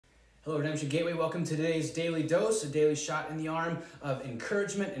Hello, Redemption Gateway. Welcome to today's Daily Dose, a daily shot in the arm of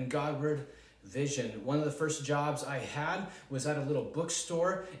encouragement and Godward vision. One of the first jobs I had was at a little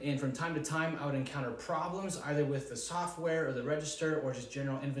bookstore, and from time to time I would encounter problems either with the software or the register or just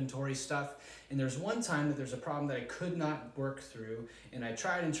general inventory stuff. And there's one time that there's a problem that I could not work through, and I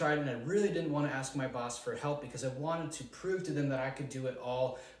tried and I really didn't want to ask my boss for help because I wanted to prove to them that I could do it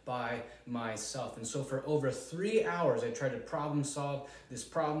all by myself. And so for over 3 hours I tried to problem solve this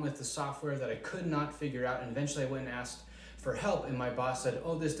problem with the software that I could not figure out, and eventually I went and asked for help, and my boss said,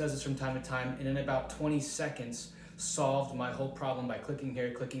 "Oh, this does this from time to time," and in about 20 seconds solved my whole problem by clicking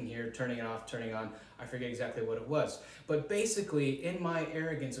here, turning it off, turning on. I forget exactly what it was. But basically, in my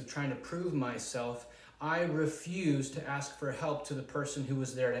arrogance of trying to prove myself, I refused to ask for help to the person who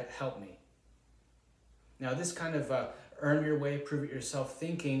was there to help me. Now, this kind of earn your way, prove it yourself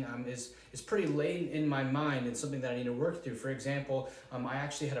thinking is pretty latent in my mind and something that I need to work through. For example, I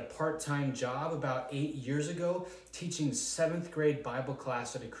actually had a part-time job about 8 years ago teaching 7th grade Bible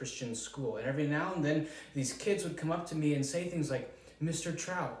class at a Christian school. And every now and then, these kids would come up to me and say things like, "Mr.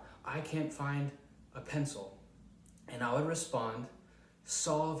 Trout, I can't find a pencil." And I would respond,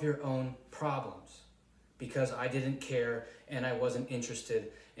 "Solve your own problems," because I didn't care and I wasn't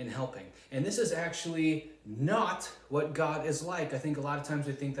interested in helping. And this is actually not what God is like. I think a lot of times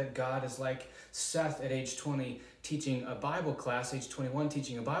we think that God is like Seth at age 20 teaching a Bible class, age 21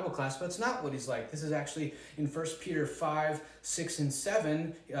 teaching a Bible class, but it's not what he's like. This is actually in 1 Peter 5, 6, and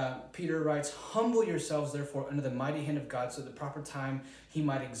 7. Peter writes, "Humble yourselves, therefore, under the mighty hand of God, so at the proper time he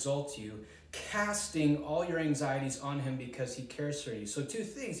might exalt you, casting all your anxieties on him because he cares for you." So 2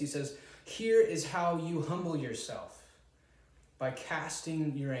 things. He says, here is how you humble yourself. By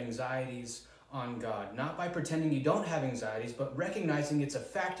casting your anxieties on God. Not by pretending you don't have anxieties, but recognizing it's a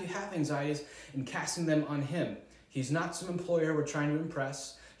fact you have anxieties and casting them on him. He's not some employer we're trying to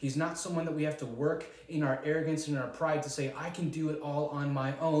impress. He's not someone that we have to work in our arrogance and our pride to say, "I can do it all on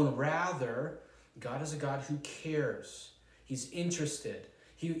my own." Rather, God is a God who cares. He's interested.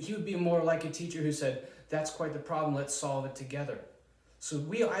 He would be more like a teacher who said, "That's quite the problem, let's solve it together." So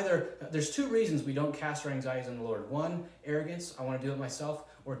there's 2 reasons we don't cast our anxieties on the Lord. 1, arrogance, I want to do it myself.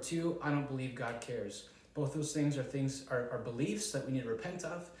 Or 2, I don't believe God cares. Both those things are beliefs that we need to repent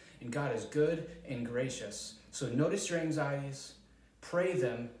of, and God is good and gracious. So notice your anxieties, pray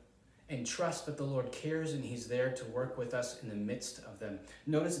them, and trust that the Lord cares and he's there to work with us in the midst of them.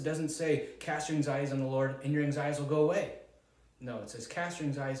 Notice it doesn't say cast your anxieties on the Lord and your anxieties will go away. No, it says cast your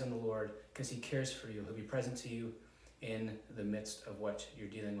anxieties on the Lord because he cares for you. He'll be present to you in the midst of what you're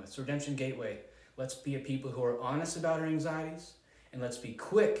dealing with. So Redemption Gateway, let's be a people who are honest about our anxieties, and let's be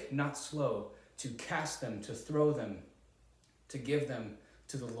quick, not slow, to cast them, to throw them, to give them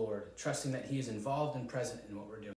to the Lord, trusting that he is involved and present in what we're doing.